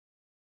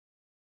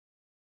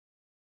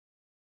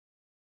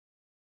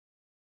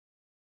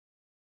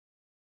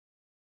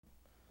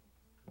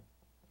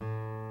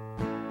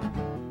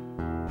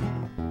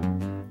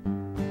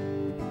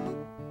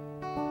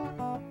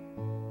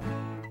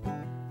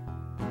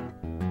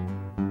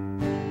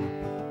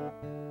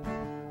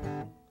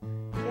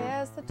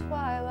the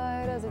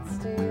twilight as it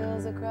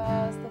steals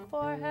across the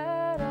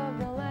forehead of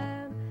the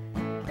land.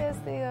 Kiss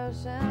the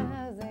ocean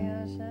as the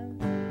ocean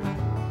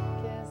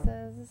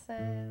kisses the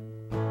sand.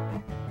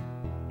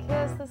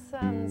 Kiss the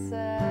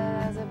sunset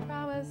as it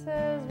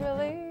promises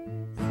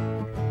release.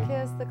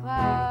 Kiss the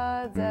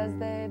clouds as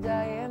they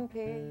die in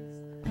peace.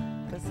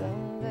 For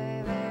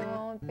someday they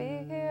won't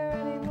be here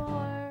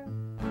anymore.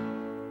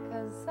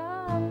 'Cause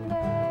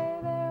someday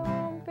they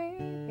won't be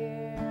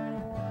here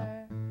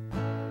anymore.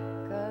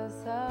 'Cause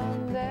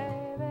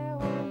someday they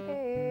won't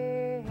be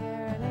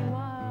here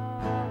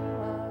anymore.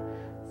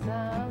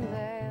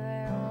 Someday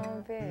they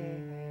won't be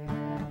here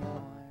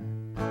anymore.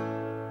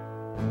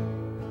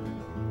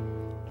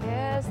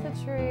 Kiss the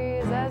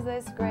trees as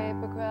they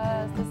scrape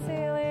across the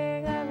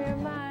ceiling of your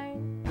mind.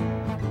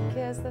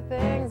 Kiss the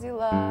things you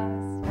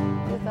lost,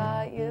 you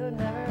thought you'd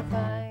never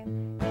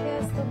find.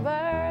 Kiss the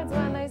birds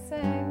when they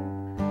sing,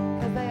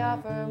 'cause they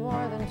offer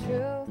more than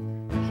truth.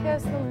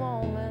 Kiss the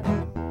moment,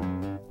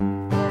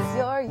 kiss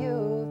your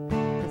youth.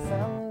 'Cause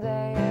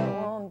someday it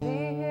won't be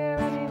here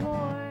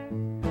anymore.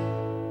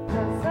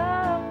 'Cause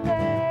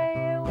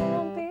someday it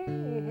won't be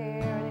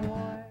here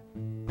anymore.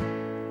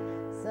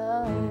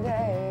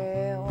 Someday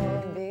it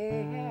won't be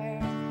here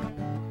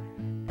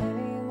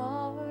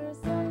anymore.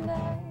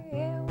 Someday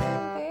it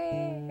won't be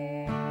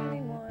here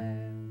anymore.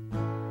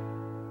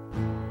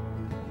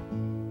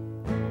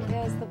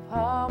 Kiss the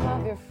palm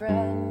of your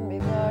friend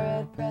before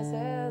it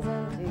presses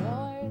into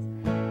yours.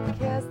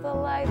 Kiss the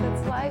light that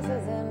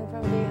slices in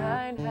from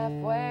behind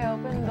halfway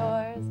open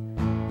doors.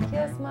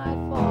 Kiss my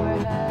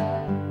forehead